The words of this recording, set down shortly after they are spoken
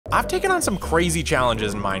I've taken on some crazy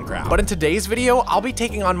challenges in Minecraft, but in today's video, I'll be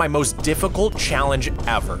taking on my most difficult challenge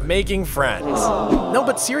ever, making friends. No,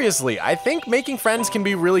 but seriously, I think making friends can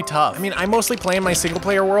be really tough. I mean, I mostly play in my single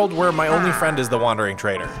player world where my only friend is the Wandering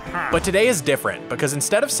Trader. But today is different, because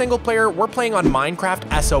instead of single player, we're playing on Minecraft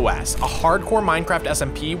SOS, a hardcore Minecraft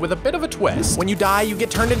SMP with a bit of a twist. When you die, you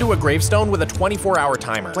get turned into a gravestone with a 24-hour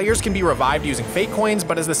timer. Players can be revived using fake coins,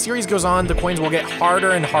 but as the series goes on, the coins will get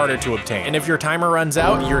harder and harder to obtain. And if your timer runs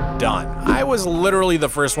out, you're done. I was literally the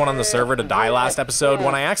first one on the server to die last episode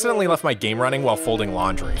when I accidentally left my game running while folding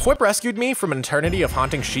laundry. Whip rescued me from an eternity of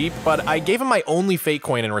haunting sheep, but I gave him my only fake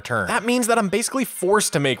coin in return. That means that I'm basically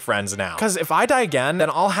forced to make friends now, because if I die again, then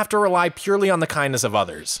I'll have to rely purely on the kindness of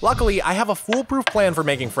others. Luckily, I have a foolproof plan for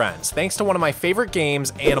making friends, thanks to one of my favorite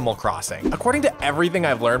games, Animal Crossing. According to everything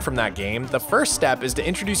I've learned from that game, the first step is to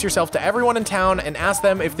introduce yourself to everyone in town and ask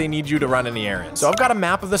them if they need you to run any errands. So I've got a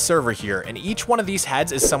map of the server here, and each one of these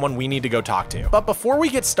heads is someone we need to go talk to. But before we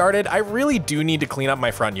get started, I really do need to clean up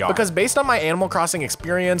my front yard, because based on my Animal Crossing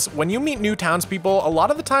experience, when you meet new townspeople, a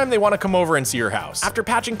lot of the time they want to come over and see your house. After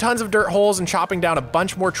patching tons of dirt holes and chopping down a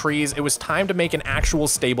bunch more trees, it was time to make an actual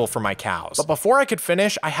stable for my cows. But before I could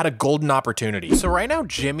finish, I had a golden opportunity. So right now,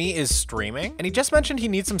 Jimmy is streaming, and he just mentioned he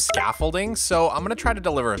needs some scaffolding, so I'm gonna try to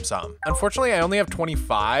deliver him some. Unfortunately, I only have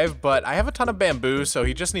 25, but I have a ton of bamboo, so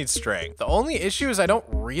he just needs string. The only issue is I don't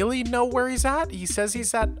really know where he's at. He says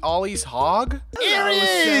he's at Ollie's Hog. Here he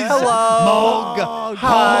is! Hello! Mog!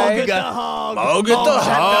 Hi! Mog at the hog! Mog at the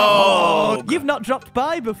hog! You've not dropped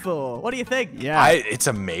by before. What do you think? Yeah. It's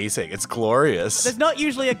amazing. It's glorious. There's not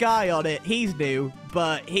usually a guy on it. He's new,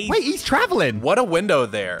 but he's... Wait, he's traveling. What a window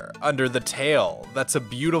there under the tail. That's a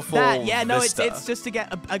beautiful vista. It's just to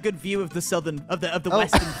get a good view of the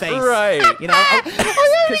western face. Right. You know, I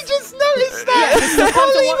only just noticed that.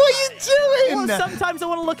 Ollie, what are you doing? Well, sometimes I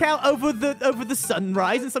want to look out over the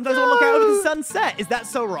sunrise, and sometimes I want to look out over the sunset. Is that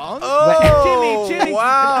so wrong? Oh, Jimmy,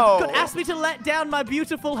 wow. could ask me to let down my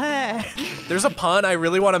beautiful hair. There's a pun I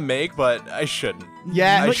really want to make, but I shouldn't.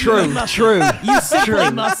 Yeah, true. You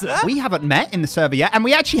simply mustn't. We haven't met in the server yet, and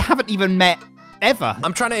we actually haven't even met ever.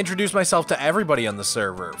 I'm trying to introduce myself to everybody on the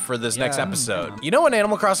server for this next episode. You know in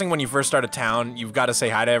Animal Crossing, when you first start a town, you've got to say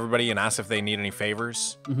hi to everybody and ask if they need any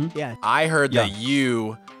favors? Mm-hmm. Yeah. I heard that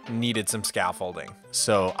you needed some scaffolding,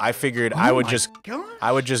 so I figured I would just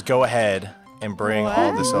go ahead and bring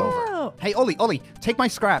all this over. Hey, Ollie, take my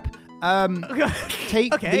scrap.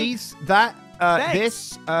 Take these, that,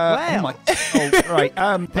 this. Oh my. Oh, right.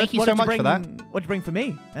 Thank you so much for that. What'd you bring for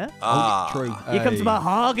me? Huh? True. You come to my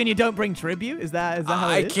hog and you don't bring tribute? Is that how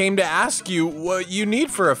it is? I came to ask you what you need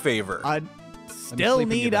for a favor. I still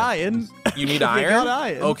need iron. You need You iron? got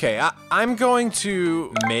iron. Okay, I'm going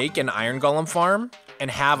to make an iron golem farm and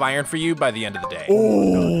have iron for you by the end of the day.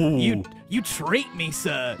 Oh. You treat me,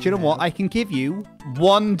 sir. Do you know what? I can give you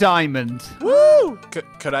 1 diamond. Woo!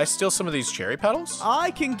 Could I steal some of these cherry petals?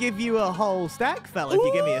 I can give you a whole stack, fella, if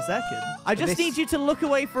you give me a second. I just need you to look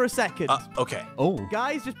away for a second. Okay. Oh.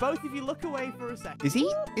 Guys, just both of you look away for a second. Is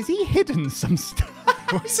he hidden some stuff?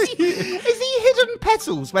 Is he hidden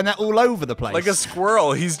petals when they're all over the place? Like a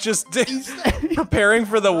squirrel. He's just preparing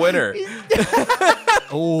for the winter.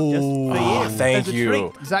 Oh, thank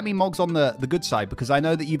you. Does that mean Mog's on the good side? Because I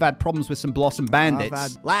know that you've had problems with some blossom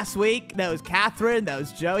bandits. Last week, there was Catherine, there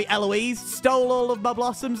was Joey, Eloise, stole all of my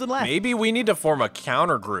blossoms and left. Maybe we need to form a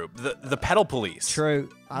counter group, the petal police. True.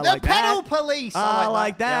 The petal police. I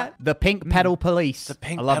like that. The pink petal police. The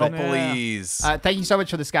pink I love petal it. police. Thank you so much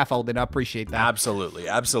for the scaffolding. I appreciate that. Absolutely,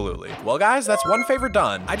 absolutely. Well, guys, that's one favor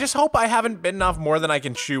done. I just hope I haven't bitten off more than I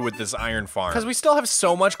can chew with this iron farm, because we still have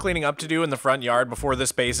so much cleaning up to do in the front yard before this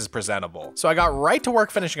space is presentable. So I got right to work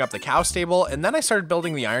finishing up the cow stable, and then I started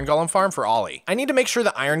building the iron golem farm for Ollie. I need to make sure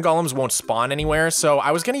the iron golems won't spawn anywhere, so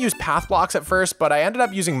I was gonna use path blocks at first, but I ended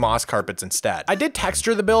up using moss carpets instead. I did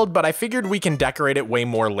texture the build, but I figured we can decorate it way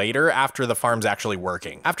more later after the farm's actually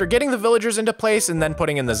working. After getting the villagers into place and then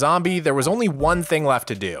putting in the zombie, there was only one thing left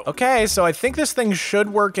to do. Okay, so I think this thing should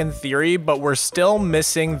work in theory, but we're still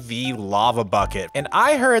missing the lava bucket. And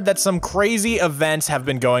I heard that some crazy events have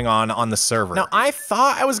been going on the server. Now, I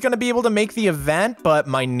thought I was gonna be able to make the event, but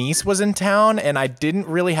my niece was in town and I didn't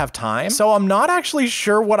really have time. So I'm not actually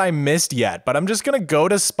sure what I missed yet, but I'm just gonna go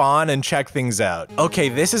to spawn and check things out. Okay,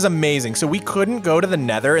 this is amazing. So we couldn't go to the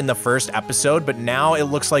nether in the first episode, but now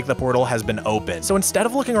it looks like the portal has been opened. So instead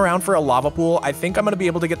of looking around for a lava pool, I think I'm gonna be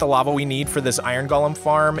able to get the lava we need for this iron golem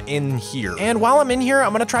farm in here. And while I'm in here,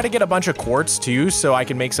 I'm gonna try to get a bunch of quartz too, so I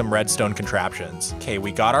can make some redstone contraptions. Okay,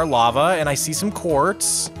 we got our lava, and I see some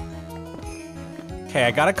quartz. Okay,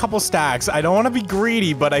 I got a couple stacks. I don't want to be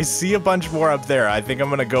greedy, but I see a bunch more up there. I think I'm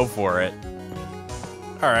gonna go for it.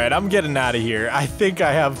 All right, I'm getting out of here. I think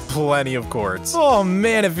I have plenty of quartz. Oh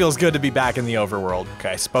man, it feels good to be back in the overworld.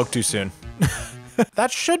 Okay, spoke too soon.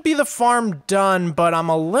 That should be the farm done, but I'm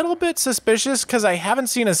a little bit suspicious because I haven't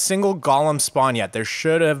seen a single golem spawn yet. There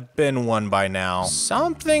should have been one by now.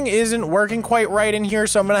 Something isn't working quite right in here,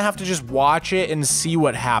 so I'm gonna have to just watch it and see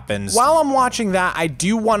what happens. While I'm watching that, I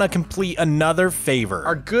do want to complete another favor.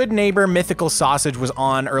 Our good neighbor Mythical Sausage was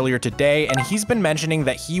on earlier today, and he's been mentioning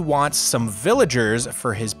that he wants some villagers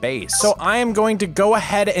for his base. So I am going to go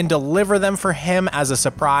ahead and deliver them for him as a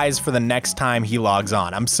surprise for the next time he logs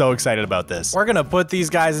on. I'm so excited about this. We're gonna put these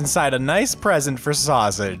guys inside a nice present for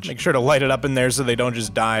Sausage. Make sure to light it up in there so they don't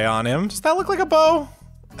just die on him. Does that look like a bow?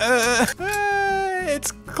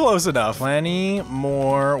 It's close enough. Plenty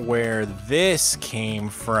more where this came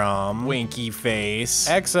from. Winky face.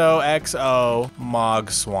 XOXO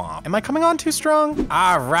Mogswamp. Am I coming on too strong?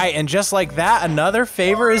 All right, and just like that, another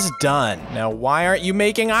favor is done. Now, why aren't you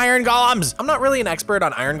making iron golems? I'm not really an expert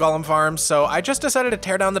on iron golem farms, so I just decided to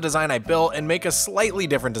tear down the design I built and make a slightly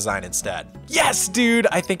different design instead. Yes, dude,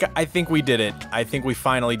 I think we did it. I think we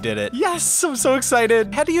finally did it. Yes, I'm so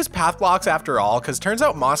excited. Had to use path blocks after all, because turns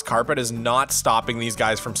out moss carpet is not stopping these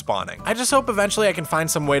guys from spawning. I just hope eventually I can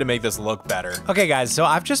find some way to make this look better. Okay guys, so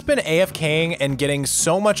I've just been AFKing and getting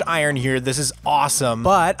so much iron here. This is awesome,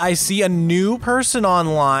 but I see a new person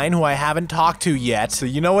online who I haven't talked to yet. So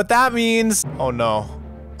you know what that means. Oh no.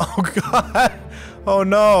 Oh God. Oh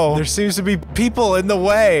no. There seems to be people in the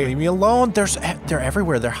way. Leave me alone. They're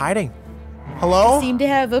everywhere. They're hiding. Hello? I seem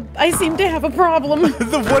to have a problem.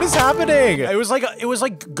 What is happening? It was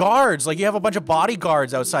like guards. Like you have a bunch of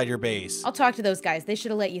bodyguards outside your base. I'll talk to those guys. They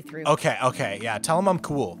should have let you through. Okay, yeah. Tell them I'm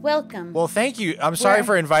cool. Welcome. Well, thank you. I'm sorry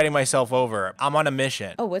for inviting myself over. I'm on a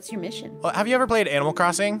mission. Oh, what's your mission? Well, have you ever played Animal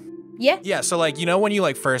Crossing? Yeah. Yeah, so like, you know when you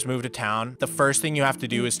like first move to town, the first thing you have to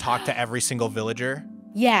do is talk to every single villager?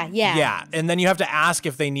 Yeah. Yeah, and then you have to ask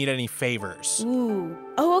if they need any favors. Ooh.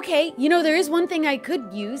 Oh, okay. You know, there is one thing I could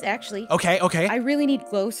use, actually. Okay. I really need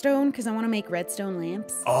glowstone because I want to make redstone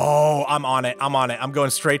lamps. Oh, I'm on it. I'm going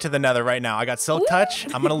straight to the nether right now. I got silk touch.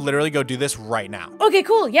 I'm gonna literally go do this right now. Okay,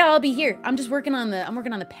 cool. Yeah, I'll be here. I'm just working on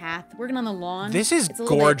the path, working on the lawn. This is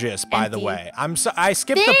gorgeous, by the way. I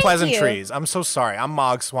skipped the pleasantries. I'm so sorry. I'm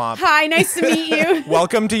Mogswamp. Hi, nice to meet you.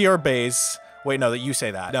 Welcome to your base. Wait, no, you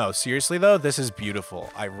say that. No, seriously though, this is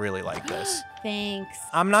beautiful. I really like this. Thanks.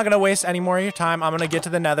 I'm not gonna waste any more of your time. I'm gonna get to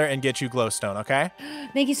the nether and get you glowstone, okay?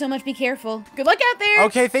 Thank you so much. Be careful. Good luck out there.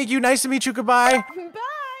 Okay, thank you. Nice to meet you. Goodbye. Bye.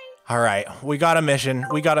 All right, we got a mission.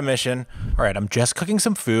 All right, I'm just cooking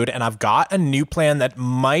some food and I've got a new plan that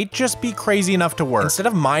might just be crazy enough to work. Instead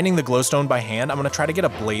of mining the glowstone by hand, I'm gonna try to get a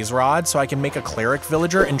blaze rod so I can make a cleric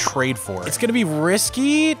villager and trade for it. It's gonna be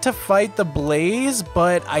risky to fight the blaze,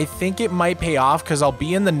 but I think it might pay off because I'll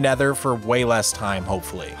be in the nether for way less time,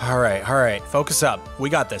 hopefully. All right, focus up. We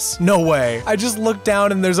got this. No way. I just looked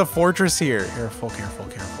down and there's a fortress here. Careful.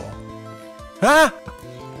 Ah!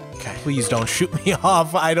 Okay, please don't shoot me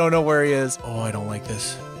off. I don't know where he is. Oh, I don't like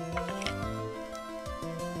this.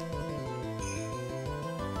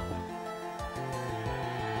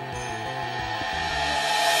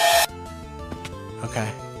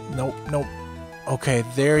 Okay. Nope. Okay,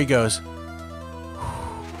 there he goes.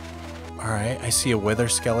 All right, I see a wither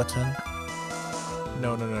skeleton.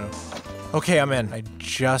 No. Okay, I'm in. I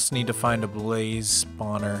just need to find a blaze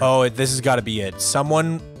spawner. Oh, this has got to be it.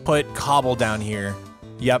 Someone put cobble down here.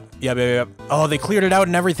 Yep. Oh, they cleared it out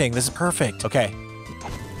and everything. This is perfect. Okay.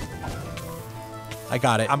 I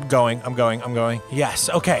got it. I'm going. Yes,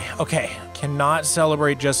 okay. Cannot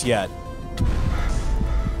celebrate just yet.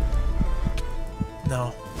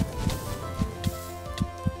 No.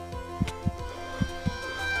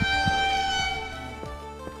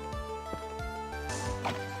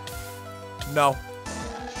 No.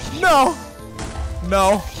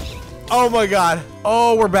 Oh my God.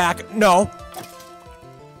 Oh, we're back. No.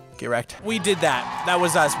 Get wrecked. We did that. That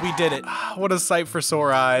was us. We did it. What a sight for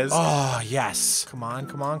sore eyes. Oh, yes. Come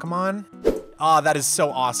on. Oh, that is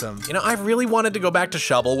so awesome. You know, I really wanted to go back to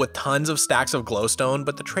Shovel with tons of stacks of glowstone,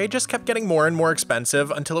 but the trade just kept getting more and more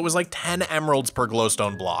expensive until it was like 10 emeralds per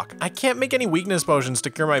glowstone block. I can't make any weakness potions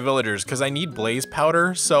to cure my villagers because I need blaze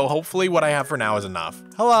powder, so hopefully what I have for now is enough.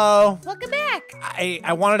 Hello. Welcome back.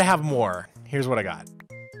 I wanted to have more. Here's what I got.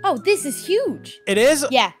 Oh, this is huge. It is?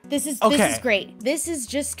 Yeah, this is great. This is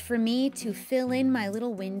just for me to fill in my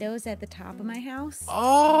little windows at the top of my house.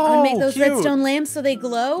 Oh, I'm gonna make those cute. redstone lamps so they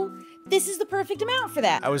glow. this is the perfect amount for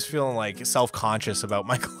that. I was feeling like self-conscious about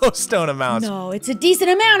my glowstone amounts. No, it's a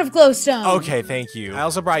decent amount of glowstone. Okay, thank you. I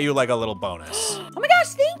also brought you like a little bonus. Oh my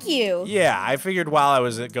gosh, thank you. Yeah, I figured while I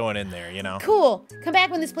was going in there, you know? Cool. Come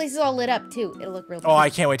back when this place is all lit up too. It'll look real Oh, I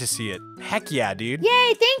can't wait to see it. Heck yeah, dude.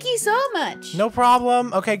 Yay, thank you so much. No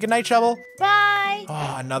problem. Okay, good night, Shovel. Bye.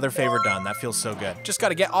 Oh, another favor done. That feels so good. Just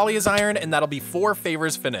gotta get Ollie's iron, and that'll be 4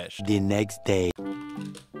 favors finished. The next day.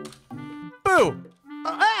 Boo!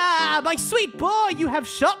 My sweet boy, you have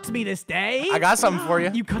shocked me this day. I got something for you.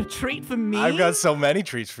 You got a treat for me? I've got so many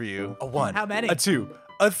treats for you. A 1. How many? A 2.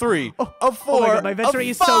 A 3. A 4. Oh my God, my inventory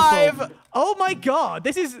is so 5. full. Oh my God,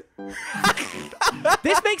 this is...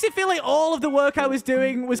 This makes it feel like all of the work I was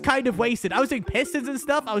doing was kind of wasted. I was doing pistons and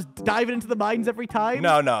stuff. I was diving into the mines every time.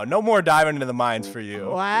 No more diving into the mines for you.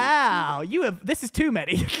 Wow, this is too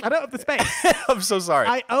many. I don't have the space. I'm so sorry.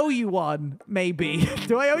 I owe you one, maybe.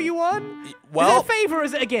 Do I owe you one? Well, is it a favor or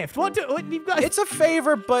is it a gift? What you've got? It's a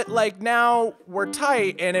favor, but like now we're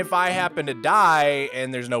tight, and if I happen to die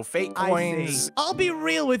and there's no fate coins. I'll be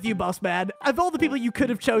real with you, boss man. Of all the people you could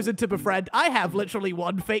have chosen to befriend, I have literally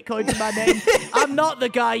 1 fate coin in my name. I'm not the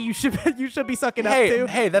guy you should be sucking up to.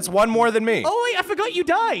 Hey, that's 1 more than me. Oh wait, I forgot you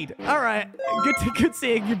died. All right, good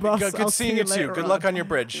seeing you, boss. Good seeing you too. Good luck on your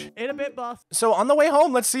bridge. In a bit, boss. So on the way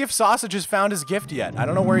home, let's see if Sausage has found his gift yet. I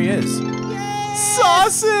don't know where he is.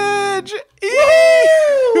 Sausage!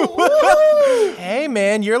 Hey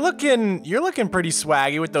man, you're looking pretty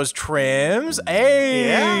swaggy with those trims. Hey,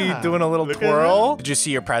 Yeah. doing a little Look at twirl. Did you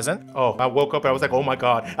see your present? Oh, I woke up and I was like, oh my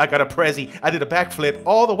God, I got a Prezi. I did a backflip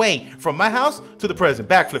all the way from my house to the present.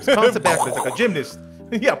 Backflips, constant backflips, like a gymnast.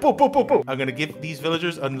 Yeah, boom, boom, boom, boom. I'm gonna give these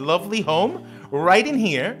villagers a lovely home right in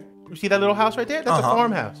here. You see that little house right there? That's a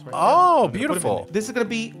farmhouse. Right Oh, there. beautiful. This is gonna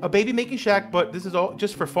be a baby making shack, but this is all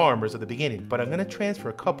just for farmers at the beginning. But I'm gonna transfer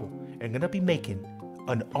a couple and gonna be making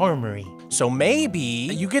an armory. So maybe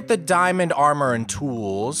you get the diamond armor and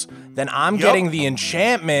tools, then I'm getting the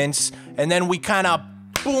enchantments, and then we kind of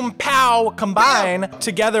boom, pow, combine.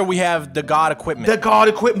 Together we have the god equipment. The god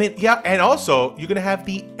equipment, yeah. And also, you're gonna have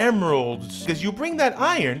the emeralds. Because you bring that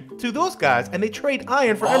iron to those guys, and they trade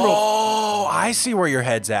iron for emeralds. Oh, I see where your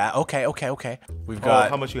head's at. Okay. We've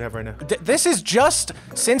got... how much you have right now? This is just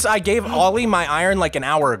since I gave Ollie my iron like an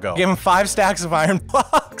hour ago. Gave him 5 stacks of iron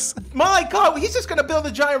blocks. My God, he's just gonna build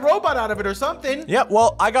a giant robot out of it or something. Yeah,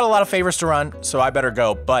 well, I got a lot of favors to run, so I better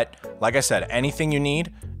go. But like I said, anything you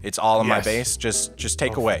need, it's all in my base. Just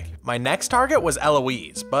take away. My next target was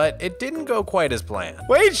Eloise, but it didn't go quite as planned.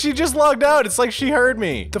 Wait, she just logged out. It's like she heard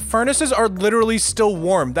me. The furnaces are literally still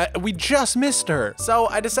warm. We just missed her. So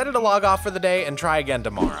I decided to log off for the day and try again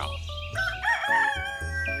tomorrow.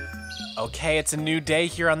 Okay, it's a new day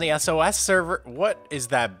here on the SOS server. What is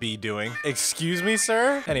that bee doing? Excuse me,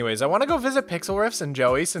 sir? Anyways, I want to go visit Pixel Riffs and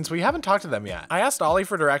Joey since we haven't talked to them yet. I asked Ollie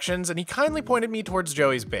for directions and he kindly pointed me towards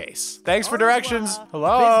Joey's base. Thanks for directions.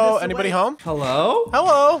 Hello? Anybody home? Hello?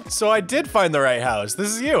 Hello? So I did find the right house. This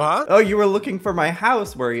is you, huh? Oh, you were looking for my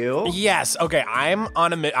house, were you? Yes. Okay, I'm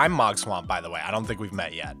Mogswamp, by the way. I don't think we've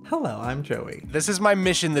met yet. Hello, I'm Joey. This is my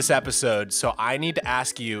mission this episode, so I need to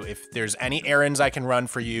ask you if there's any errands I can run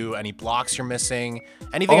for you, any blocks you're missing,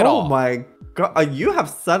 anything at all. Oh my God, you have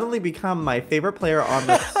suddenly become my favorite player on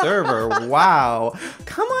the server. Wow.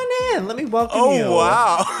 Come on in, let me welcome you. Oh,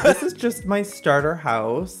 wow. This is just my starter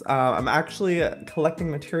house. I'm actually collecting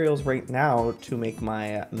materials right now to make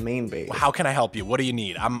my main base. How can I help you? What do you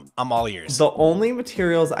need? I'm all ears. The only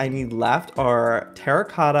materials I need left are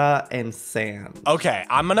terracotta and sand. Okay,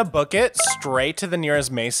 I'm gonna book it straight to the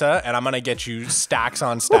nearest mesa, and I'm gonna get you stacks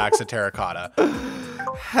on stacks of terracotta.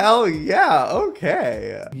 Hell yeah,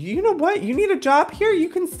 okay. You know what? You need a job here? You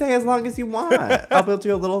can stay as long as you want. I'll build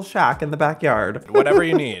you a little shack in the backyard. Whatever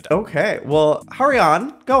you need. Okay, well, hurry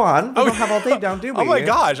on. Go on. We don't have all day down, do we? Oh my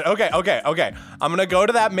gosh. Okay. I'm gonna go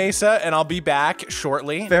to that mesa, and I'll be back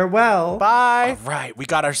shortly. Farewell. Bye. All right, we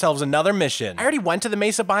got ourselves another mission. I already went to the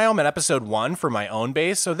mesa biome in episode 1 for my own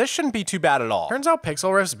base, so this shouldn't be too bad at all. Turns out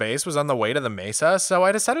Pixel Riff's base was on the way to the mesa, so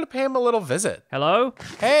I decided to pay him a little visit. Hello?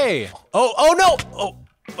 Hey. Oh no. Oh,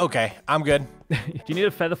 okay, I'm good. Do you need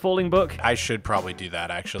a feather falling book? I should probably do that,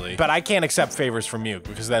 actually. But I can't accept favors from you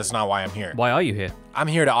because that's not why I'm here. Why are you here? I'm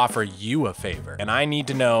here to offer you a favor, and I need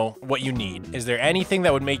to know what you need. Is there anything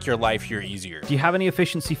that would make your life here easier? Do you have any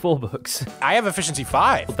efficiency 4 books? I have efficiency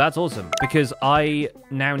 5. That's awesome, because I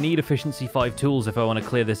now need efficiency 5 tools if I want to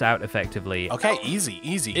clear this out effectively. Okay, easy.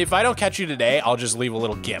 If I don't catch you today, I'll just leave a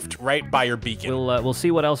little gift right by your beacon. We'll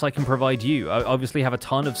see what else I can provide you. I obviously have a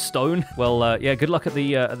ton of stone. Well, yeah, good luck at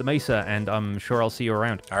the mesa, and I'm sure I'll see you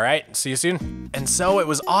around. All right, see you soon. And so it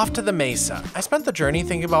was off to the Mesa. I spent the journey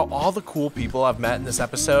thinking about all the cool people I've met in this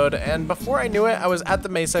episode, and before I knew it, I was at the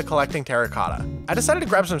Mesa collecting terracotta. I decided to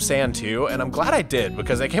grab some sand too, and I'm glad I did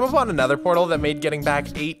because I came upon another portal that made getting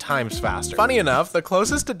back 8 times faster. Funny enough, the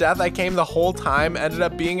closest to death I came the whole time ended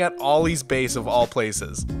up being at Ollie's base of all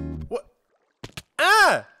places. What?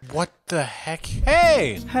 Ah! What the heck?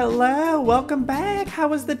 Hey! Hello, welcome back. How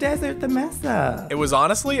was the desert, the Mesa? It was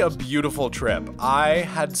honestly a beautiful trip. I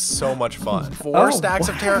had so much fun. 4 stacks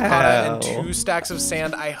of terracotta and 2 stacks of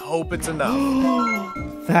sand. I hope it's enough.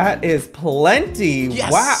 That is plenty.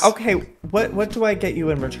 Yes. Wow. Okay, what do I get you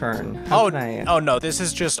in return? How can I... Oh no, this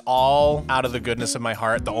is just all out of the goodness of my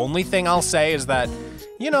heart. The only thing I'll say is that,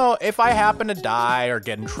 you know, if I happen to die or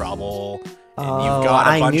get in trouble, and you've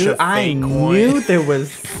got a bunch of fake coins. I knew there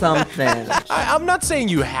was something. I'm not saying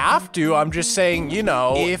you have to. I'm just saying, you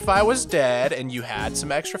know, if I was dead and you had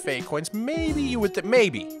some extra fake coins, maybe you would,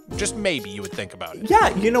 just maybe you would think about it.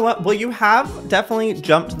 Yeah, you know what? Well, you have definitely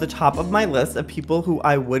jumped to the top of my list of people who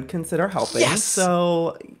I would consider helping. Yes.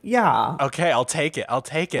 So, yeah. Okay, I'll take it. I'll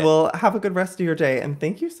take it. Well, have a good rest of your day, and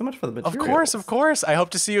thank you so much for the materials. Of course, of course. I hope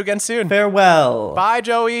to see you again soon. Farewell. Bye,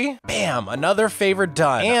 Joey. Bam, another favor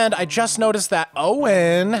done. And I just noticed that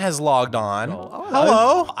Owen has logged on.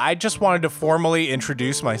 Hello. I just wanted to formally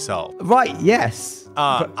introduce myself. Right, yes.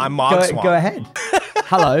 I'm Mogswamp. Go ahead.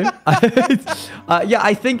 Hello. Yeah,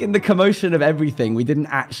 I think in the commotion of everything, we didn't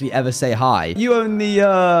actually ever say hi. You own the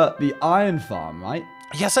iron farm, right?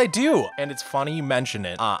 Yes, I do. And it's funny you mention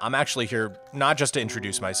it. I'm actually here not just to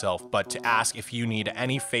introduce myself, but to ask if you need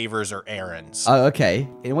any favors or errands. Oh, okay.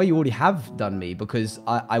 In a way, you already have done me because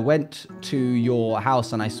I went to your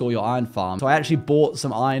house and I saw your iron farm. So I actually bought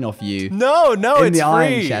some iron off you. No, in it's the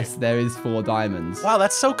iron free. chest, there is 4 diamonds. Wow,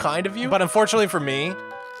 that's so kind of you. But unfortunately for me,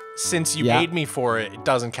 since you paid me for it, it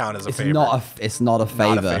doesn't count as a favor. It's not a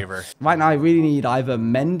favor. Not a favor. Right now, I really need either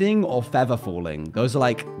mending or feather falling. Those are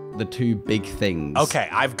like the 2 big things. Okay,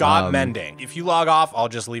 I've got mending. If you log off, I'll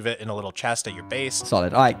just leave it in a little chest at your base.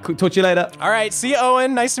 Solid. All right, talk to you later. All right, see you,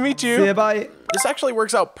 Owen. Nice to meet you. See you, bye. This actually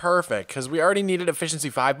works out perfect because we already needed efficiency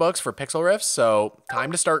 5 bucks for pixel rifts, so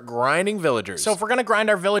time to start grinding villagers. So if we're gonna grind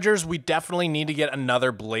our villagers, we definitely need to get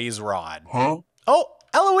another blaze rod. Huh? Oh,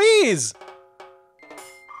 Eloise!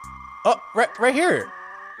 Oh, right here.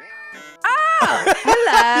 Oh,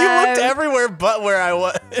 hello. You looked everywhere but where I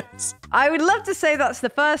was. I would love to say that's the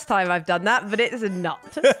first time I've done that, but it is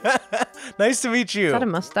not. Nice to meet you. Is that a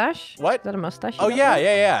mustache? What? Is that a mustache? Oh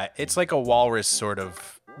yeah. It's like a walrus sort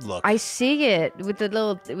of look. I see it with the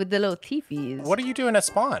little teethies. What are you doing at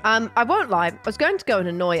spawn? I won't lie. I was going to go and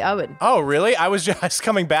annoy Owen. Oh, really? I was just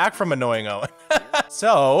coming back from annoying Owen.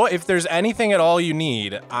 So, if there's anything at all you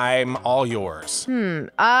need, I'm all yours.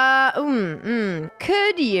 Could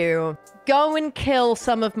you go and kill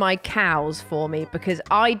some of my cows for me? Because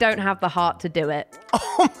I don't have the heart to do it.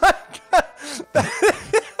 Oh my god.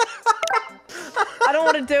 I don't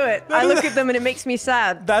want to do it. I look at them and it makes me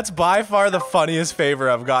sad. That's by far the funniest favor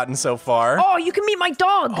I've gotten so far. Oh, you can meet my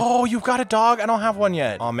dog. Oh, you've got a dog? I don't have one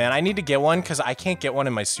yet. Oh man, I need to get one because I can't get one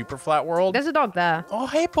in my SUPERFLAT world. There's a dog there. Oh,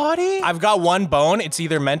 hey buddy. I've got 1 bone. It's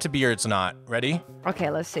either meant to be or it's not. Ready? Okay,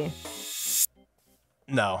 let's see.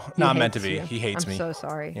 No, not meant to be. He hates me. I'm so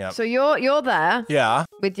sorry. Yep. So you're there. Yeah.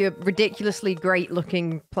 With your ridiculously great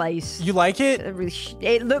looking place. You like it?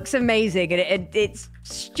 It looks amazing and it's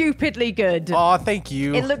stupidly good. Oh, thank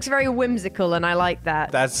you. It looks very whimsical and I like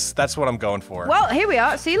that. That's what I'm going for. Well, here we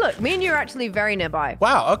are. See, look, me and you are actually very nearby.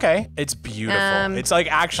 Wow, okay. It's beautiful. It's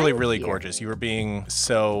like actually really gorgeous. You were being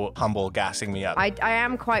so humble, gassing me up. I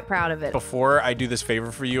am quite proud of it. Before I do this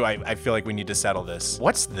favor for you, I feel like we need to settle this.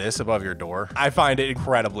 What's this above your door? I find it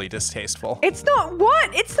incredibly distasteful. It's not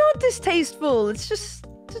what? It's not distasteful. It's just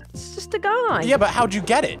a guy. Yeah, but how'd you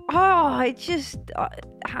get it? Oh, it just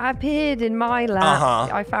appeared in my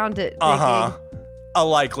lap. I found it. A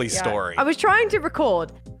likely story. I was trying to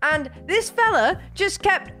record, and this fella just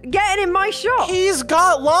kept getting in my shop. He's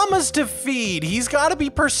got llamas to feed. He's got to be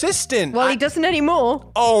persistent. Well, he doesn't anymore.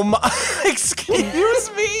 Oh my, excuse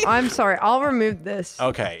me. I'm sorry. I'll remove this.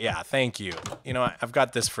 Okay, yeah, thank you. You know what? I've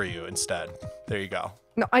got this for you instead. There you go.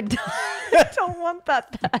 No, I don't want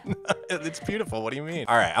that back. It's beautiful. What do you mean?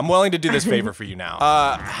 All right, I'm willing to do this favor for you now.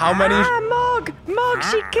 How many? Mog,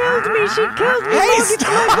 she killed me. She killed me. Mog, it's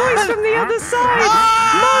my voice from the other side.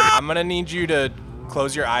 Mog. I'm gonna need you to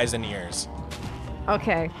close your eyes and ears.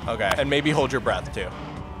 Okay. Okay, and maybe hold your breath too.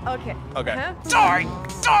 Okay. Okay. Sorry.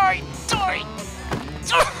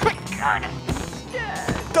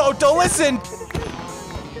 Don't listen.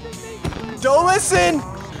 Don't listen.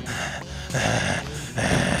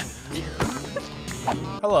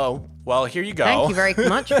 Hello. Well, here you go. Thank you very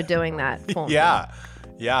much for doing that for me. Yeah.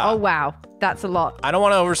 Oh, wow. That's a lot. I don't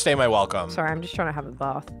want to overstay my welcome. Sorry, I'm just trying to have a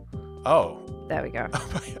bath. Oh. There we go.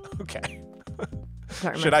 Okay.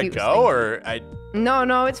 Sorry, Should I go or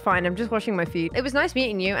No, it's fine. I'm just washing my feet. It was nice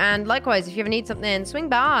meeting you. And likewise, if you ever need something, swing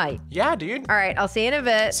by. Yeah, dude. All right, I'll see you in a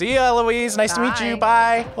bit. See ya, Eloise. Nice to meet you.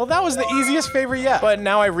 Bye. Well, that was the easiest favor yet. But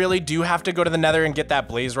now I really do have to go to the nether and get that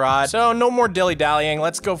blaze rod. So no more dilly-dallying.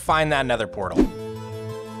 Let's go find that nether portal.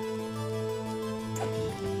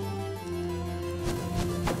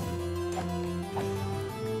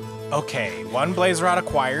 Okay, 1 blaze rod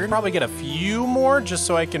acquired. Probably get a few more just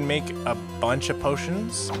so I can make a bunch of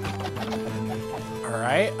potions. All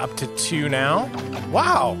right, up to 2 now.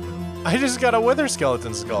 Wow, I just got a wither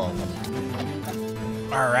skeleton skull.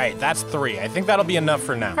 All right, that's 3. I think that'll be enough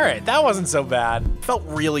for now. All right, that wasn't so bad. Felt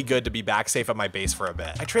really good to be back safe at my base for a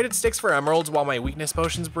bit. I traded sticks for emeralds while my weakness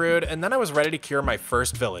potions brewed, and then I was ready to cure my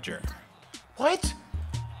first villager. What?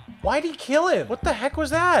 Why'd he kill him? What the heck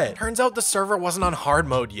was that? Turns out the server wasn't on hard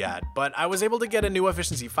mode yet, but I was able to get a new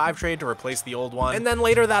efficiency 5 trade to replace the old one. And then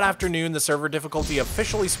later that afternoon, the server difficulty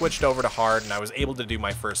officially switched over to hard and I was able to do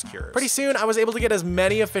my first cures. Pretty soon, I was able to get as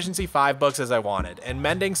many efficiency 5 books as I wanted, and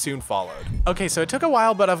mending soon followed. Okay, so it took a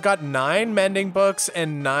while, but I've got 9 mending books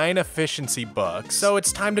and 9 efficiency books. So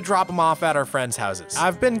it's time to drop them off at our friends' houses.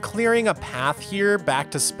 I've been clearing a path here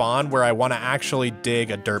back to spawn where I want to actually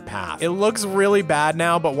dig a dirt path. It looks really bad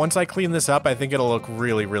now, but once I clean this up, I think it'll look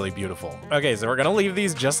really, really beautiful. Okay, so we're gonna leave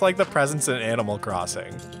these just like the presents in Animal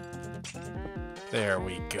Crossing. There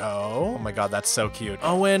we go. Oh my god, that's so cute.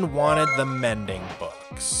 Owen wanted the mending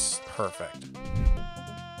books. Perfect.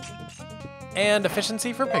 And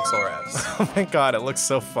efficiency for pixel res. Oh my god, it looks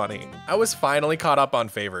so funny. I was finally caught up on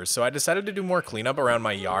favors, so I decided to do more cleanup around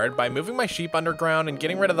my yard by moving my sheep underground and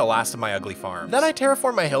getting rid of the last of my ugly farms. Then I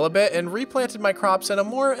terraformed my hill a bit and replanted my crops in a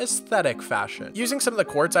more aesthetic fashion. Using some of the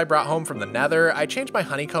quartz I brought home from the nether, I changed my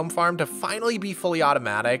honeycomb farm to finally be fully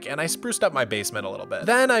automatic, and I spruced up my basement a little bit.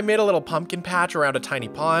 Then I made a little pumpkin patch around a tiny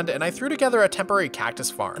pond, and I threw together a temporary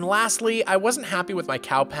cactus farm. And lastly, I wasn't happy with my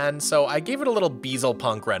cow pen, so I gave it a little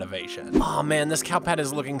Beezlepunk renovation. Oh man, this cow pen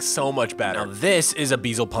is looking so much better. Now this is a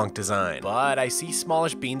Beezlepunk design, but I see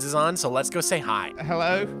Smallish Beans is on, so let's go say hi.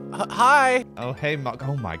 Hello? Hi! Oh, hey, Mog.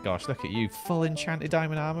 Oh my gosh, look at you. Full enchanted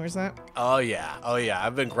diamond armor, is that? Oh yeah,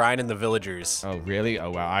 I've been grinding the villagers. Oh really? Oh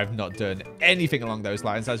wow, I've not done anything along those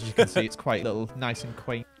lines. As you can see, it's quite little, nice and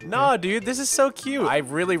quaint. No, dude, this is so cute. I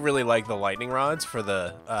really, really like the lightning rods for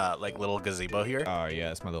the, like, little gazebo here. Oh yeah,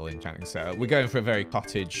 it's my little enchanting setup. We're going for a very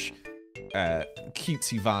cottage,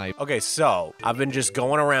 cutesy vibe. Okay, so I've been just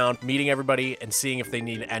going around meeting everybody and seeing if they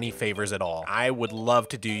need any favors at all. I would love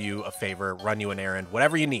to do you a favor, run you an errand,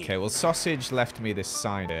 whatever you need. Okay, well, Sausage left me this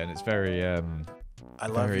sign here, and it's very, I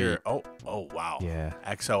love your, oh wow. Yeah.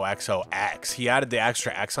 XOXOX. He added the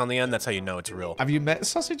extra X on the end. That's how you know it's real. Have you met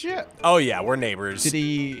Sausage yet? Oh yeah, we're neighbors. Did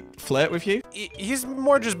he flirt with you? He's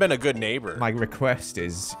more just been a good neighbor. My request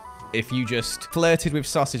is, if you just flirted with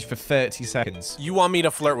Sausage for 30 seconds. You want me to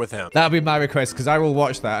flirt with him? That'll be my request, because I will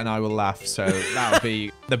watch that and I will laugh. So that'll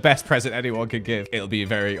be the best present anyone could give. It'll be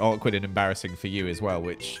very awkward and embarrassing for you as well,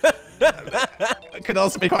 which could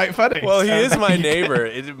also be quite funny. Well, he is my neighbor.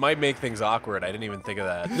 It might make things awkward. I didn't even think of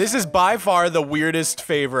that. This is by far the weirdest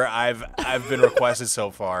favor I've been requested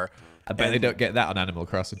so far. I bet they don't get that on Animal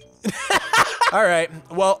Crossing. All right.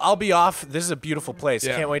 Well, I'll be off. This is a beautiful place.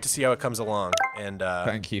 Yeah. Can't wait to see how it comes along. And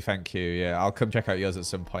thank you. Yeah, I'll come check out yours at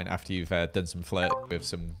some point after you've done some flirt with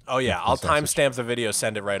some. Oh yeah, I'll timestamp the video,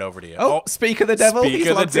 send it right over to you. Oh, speak of the devil. Speak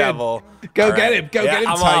of the devil. Go get him. Go get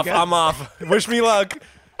him, Tiger. I'm off. Wish me luck.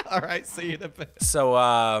 All right. See you in a bit.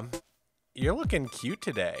 So, you're looking cute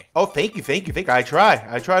today. Oh, thank you. I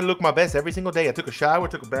try to look my best every single day. I took a shower,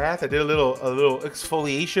 took a bath, I did a little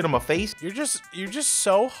exfoliation on my face. You're just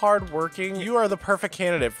so hardworking. You are the perfect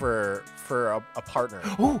candidate for a partner.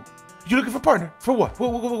 Ooh, you looking for a partner? For what?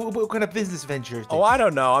 What kind of business venture? Oh, I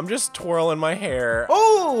don't know. I'm just twirling my hair.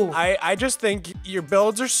 Oh, I just think your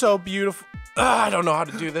builds are so beautiful. I don't know how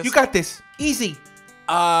to do this. You got this. Easy.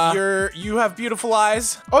 You have beautiful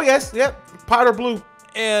eyes. Oh yes, yep. Powder blue.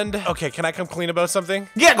 And okay, can I come clean about something?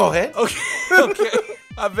 Yeah, go ahead. Okay.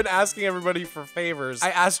 I've been asking everybody for favors. I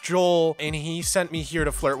asked Joel, and he sent me here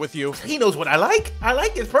to flirt with you. He knows what I like. I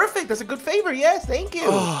like it. Perfect. That's a good favor. Yes, thank you.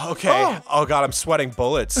 Oh, okay. Oh God, I'm sweating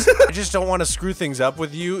bullets. I just don't want to screw things up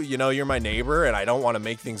with you. You know, you're my neighbor, and I don't want to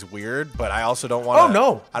make things weird, but I also don't want to. Oh,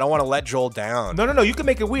 no. I don't want to let Joel down. No. You can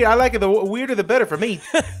make it weird. I like it. The weirder, the better for me.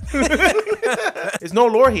 There's no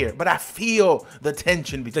lore here, but I feel the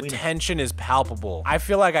tension between The tension is palpable. I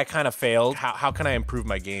feel like I kind of failed. How can I improve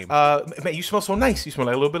my game? Man, you smell so nice. You smell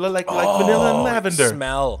like a little bit of like vanilla and lavender.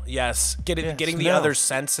 Smell, yes. Getting the other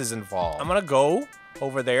senses involved. I'm gonna go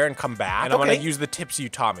over there and come back, and I'm gonna use the tips you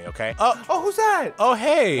taught me, okay? Oh, who's that? Oh,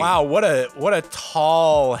 hey. Wow, what a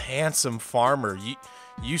tall, handsome farmer.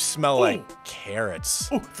 You smell like carrots.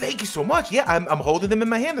 Oh, thank you so much. Yeah, I'm holding them in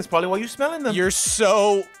my hand. That's probably why you're smelling them. You're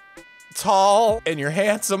so tall and you're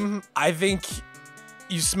handsome. I think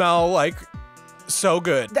you smell like so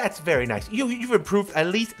good. That's very nice. You've improved at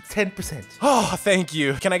least 10%. Oh, thank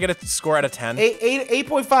you. Can I get a score out of 10?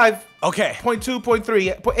 8.5. Okay. 0.2,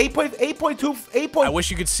 0.3, 8.2, 8. I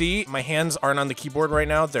wish you could see. My hands aren't on the keyboard right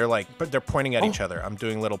now. They're pointing at each other. I'm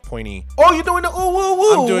doing little pointy. Oh, you're doing the ooh woo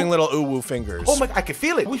woo. I'm doing little ooh woo fingers. Oh my, I can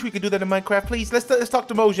feel it. Wish we could do that in Minecraft, please. Let's talk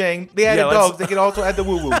to Mojang. They added dogs. They can also add the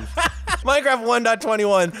woo woos. Minecraft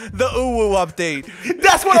 1.21, the ooh woo update.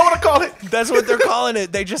 That's what I want to call it. That's what they're calling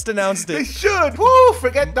it. They just announced it. They should. Woo,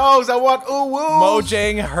 forget dogs. I want ooh woo.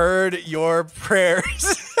 Mojang heard your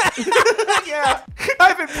prayers. Yeah,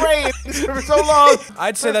 I've been praying for so long.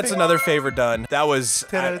 I'd say that's another favor done. That was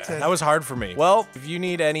 10 out of 10. That was hard for me. Well, if you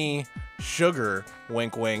need any sugar,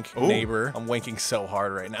 wink wink, neighbor. I'm winking so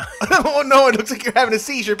hard right now. Oh no, it looks like you're having a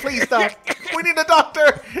seizure. Please stop. We need a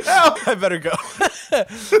doctor. Help. I better go.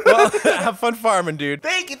 Well, have fun farming, dude.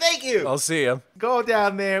 Thank you. I'll see you. Go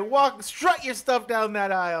down there, strut your stuff down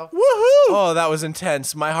that aisle. Woohoo! Oh, that was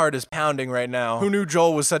intense. My heart is pounding right now. Who knew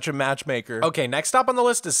Joel was such a matchmaker? Okay, next up on the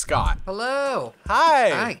list is Scott. Hello.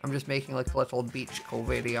 Hi. I'm just making like a little beach cool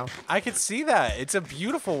video. I could see that. It's a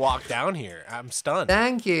beautiful walk down here. I'm stunned.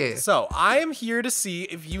 Thank you. So I am here to see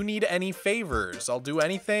if you need any favors. I'll do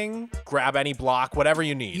anything, grab any block, whatever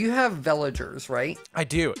you need. You have villagers, right? I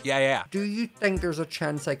do. Yeah. Do you think there's a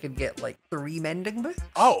chance I could get like 3 mending books?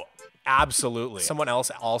 Oh, absolutely. Someone else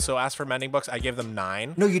also asked for mending books. I gave them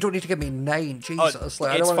 9. No, you don't need to give me 9. Jesus.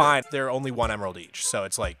 Like, it's fine. They're only 1 emerald each. So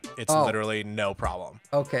it's like, it's literally no problem.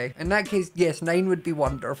 Okay. In that case, yes, 9 would be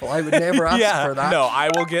wonderful. I would never ask for that. No, I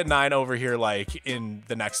will get 9 over here like in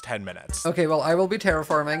the next 10 minutes. Okay, well, I will be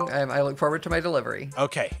terraforming. I look forward to my delivery.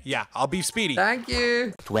 Okay, yeah, I'll be speedy. Thank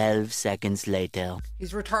you. 12 seconds later.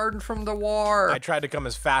 He's returned from the war. I tried to come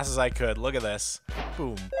as fast as I could. Look at this.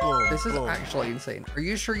 Boom, boom, This is actually insane. Are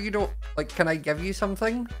you sure you don't, like, can I give you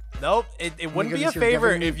something? Nope, it wouldn't be a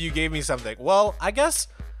favor if you gave me something. Well, I guess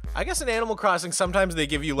in Animal Crossing, sometimes they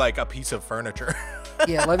give you like a piece of furniture.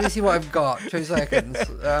 Yeah, let me see what I've got. 2 seconds.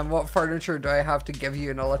 What furniture do I have to give you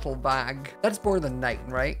in a little bag? That's more than 9,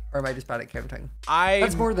 right? Or am I just bad at counting?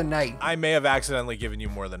 That's more than 9. I may have accidentally given you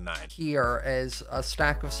more than 9. Here is a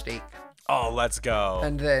stack of steak. Oh, let's go.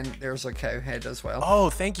 And then there's a cow head as well. Oh,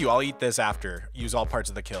 thank you. I'll eat this after. Use all parts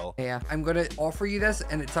of the kill. Yeah, I'm gonna offer you this,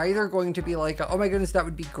 and it's either going to be like, oh my goodness, that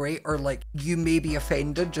would be great, or like, you may be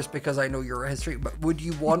offended just because I know your history, but would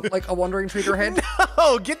you want like a wandering trader head?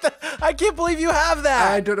 No, I can't believe you have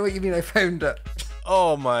that. I don't know what you mean. I found it.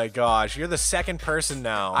 Oh my gosh, you're the second person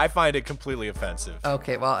now. I find it completely offensive.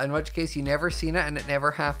 Okay, well, in which case you never seen it and it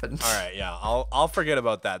never happened. All right, yeah, I'll forget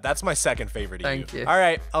about that. That's my second favorite. Thank you. All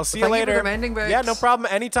right, I'll see you later. Thank you for the mending books. Yeah, no problem.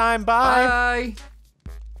 Anytime. Bye. Bye.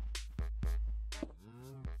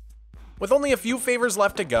 With only a few favors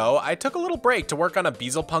left to go, I took a little break to work on a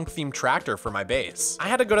Beezlepunk themed tractor for my base. I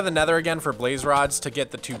had to go to the Nether again for blaze rods to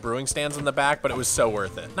get the 2 brewing stands in the back, but it was so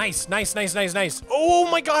worth it. Nice. Oh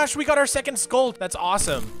my gosh, we got our second skull. That's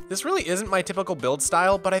awesome. This really isn't my typical build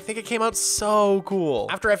style, but I think it came out so cool.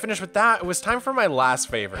 After I finished with that, it was time for my last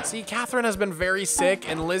favor. See, Catherine has been very sick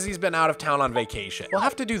and Lizzie's been out of town on vacation. We'll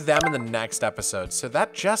have to do them in the next episode, so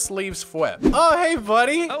that just leaves Fwip. Oh, hey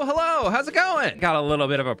buddy. Oh, hello, how's it going? Got a little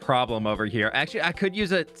bit of a problem over here. Actually, I could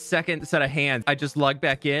use a second set of hands. I just logged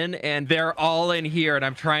back in and they're all in here and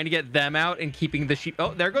I'm trying to get them out and keeping the sheep.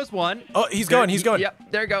 Oh, there goes one. Oh, he's going.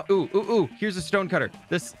 Yep, there you go. Ooh, here's a stone cutter.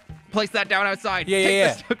 Place that down outside.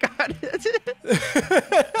 Yeah.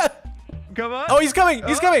 Come on. Oh, he's coming.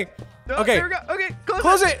 Okay. There we go. Okay,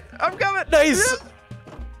 close it. I'm coming. Nice. Yep.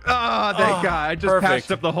 Oh, thank God. I just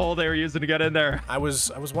patched up the hole they were using to get in there. I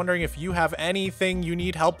was wondering if you have anything you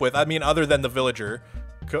need help with. I mean, other than the villager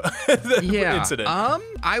incident.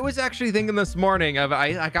 I was actually thinking this morning of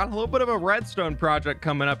I got a little bit of a redstone project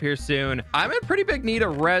coming up here soon. I'm in pretty big need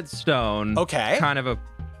of redstone. Okay. Kind of a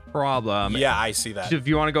problem. Yeah, I see that. So if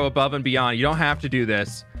you want to go above and beyond, you don't have to do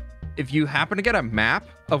this. If you happen to get a map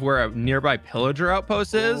of where a nearby pillager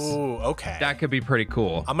outpost is. Ooh, okay. That could be pretty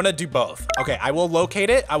cool. I'm gonna do both. Okay, I will locate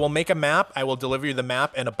it. I will make a map. I will deliver you the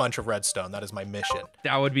map and a bunch of redstone. That is my mission.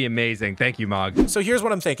 That would be amazing. Thank you, Mog. So here's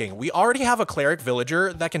what I'm thinking. We already have a cleric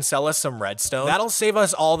villager that can sell us some redstone. That'll save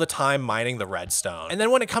us all the time mining the redstone. And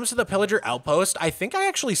then when it comes to the pillager outpost, I think I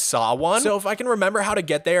actually saw one. So if I can remember how to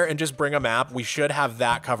get there and just bring a map, we should have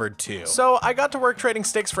that covered too. So I got to work trading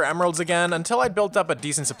sticks for emeralds again until I built up a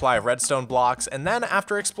decent supply of redstone blocks. And then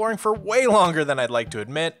after exploring for way longer than I'd like to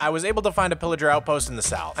admit, I was able to find a pillager outpost in the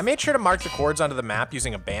south. I made sure to mark the coords onto the map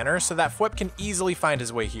using a banner so that Fwip can easily find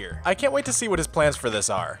his way here. I can't wait to see what his plans for this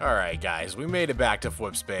are. All right, guys, we made it back to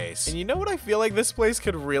Fwip's base. And you know what I feel like this place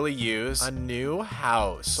could really use? A new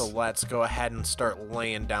house. So let's go ahead and start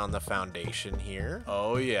laying down the foundation here.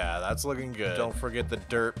 Oh yeah, that's looking good. Don't forget the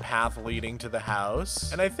dirt path leading to the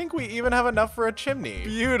house. And I think we even have enough for a chimney.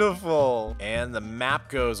 Beautiful. And the map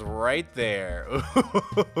goes right there.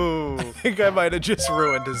 Ooh, I think I might have just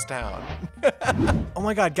ruined his town. Oh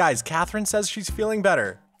my God, guys, Catherine says she's feeling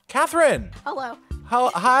better. Catherine! Hello.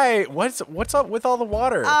 Hi, what's up with all the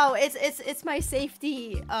water? Oh, it's my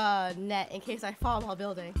safety net in case I fall while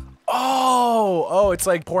building. Oh, it's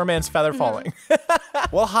like poor man's feather falling.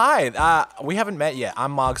 Well, hi, we haven't met yet.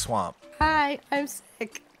 I'm Mogswamp. Hi, I'm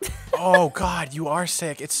sick. Oh God, you are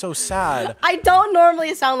sick. It's so sad. I don't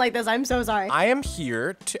normally sound like this. I'm so sorry. I am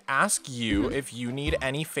here to ask you if you need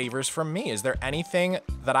any favors from me. Is there anything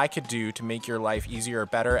that I could do to make your life easier or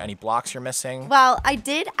better? Any blocks you're missing? Well, I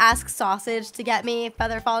did ask Sausage to get me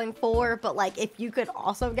Feather Falling 4, but like if you could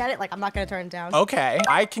also get it, like I'm not gonna turn it down. Okay,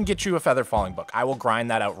 I can get you a Feather Falling book. I will grind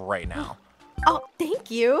that out right now. Oh,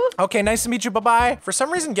 thank you. Okay, nice to meet you, bye-bye. For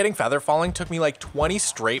some reason, getting Feather Falling took me like 20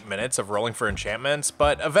 straight minutes of rolling for enchantments,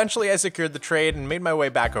 but eventually I secured the trade and made my way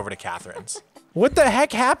back over to Catherine's. What the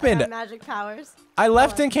heck happened? Magic powers. I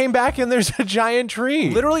left and came back and there's a giant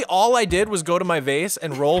tree. Literally all I did was go to my vase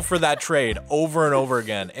and roll for that trade over and over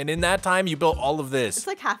again. And in that time, you built all of this. It's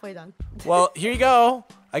like halfway done. Well, here you go.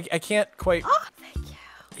 I can't quite. Oh, thank you.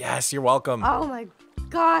 Yes, you're welcome. Oh my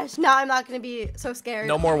gosh, now I'm not gonna be so scared.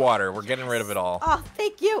 No more water. We're getting rid of it all. Oh,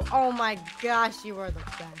 thank you. Oh my gosh, you are the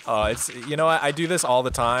best. Oh, you know what? I do this all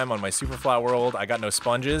the time on my SUPERFLAT world. I got no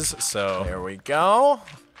sponges, so there we go.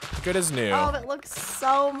 Good as new. Oh, it looks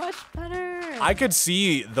so much better. I could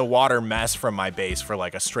see the water mess from my base for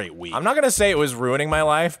like a straight week. I'm not gonna say it was ruining my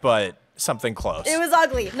life, but something close. It was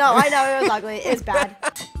ugly. No, I know it was ugly. It was bad.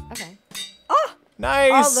 Okay. Oh!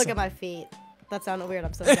 Nice. Oh, look at my feet. That sounded weird.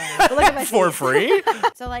 I'm so sorry. But look at my feet. For free?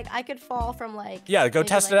 So like I could fall from like yeah, go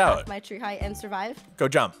test it out. My tree height and survive. Go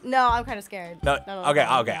jump. No, I'm kind of scared. No. Okay.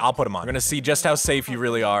 I'll put them on. We're gonna see just how safe you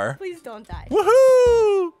really are. Please don't die.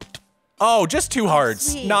 Woohoo! Oh, just 2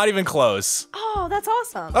 hearts. Sweet. Not even close. Oh, that's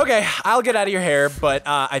awesome. Okay, I'll get out of your hair, but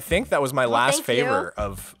I think that was my last thank favor you.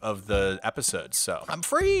 of the episode, so I'm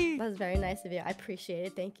free. That was very nice of you. I appreciate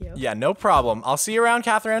it. Thank you. Yeah, no problem. I'll see you around,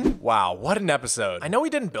 Catherine. Wow, what an episode. I know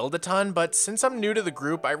we didn't build a ton, but since I'm new to the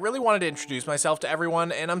group, I really wanted to introduce myself to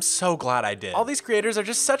everyone, and I'm so glad I did. All these creators are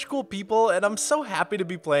just such cool people, and I'm so happy to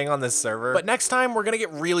be playing on this server. But next time, we're gonna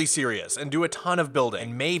get really serious and do a ton of building.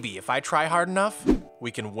 And maybe, if I try hard enough,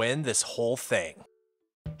 we can win this whole thing.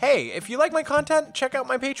 Hey, if you like my content, check out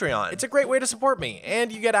my Patreon. It's a great way to support me,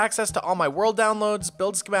 and you get access to all my world downloads,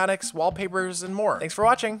 build schematics, wallpapers, and more. Thanks for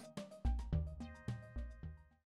watching.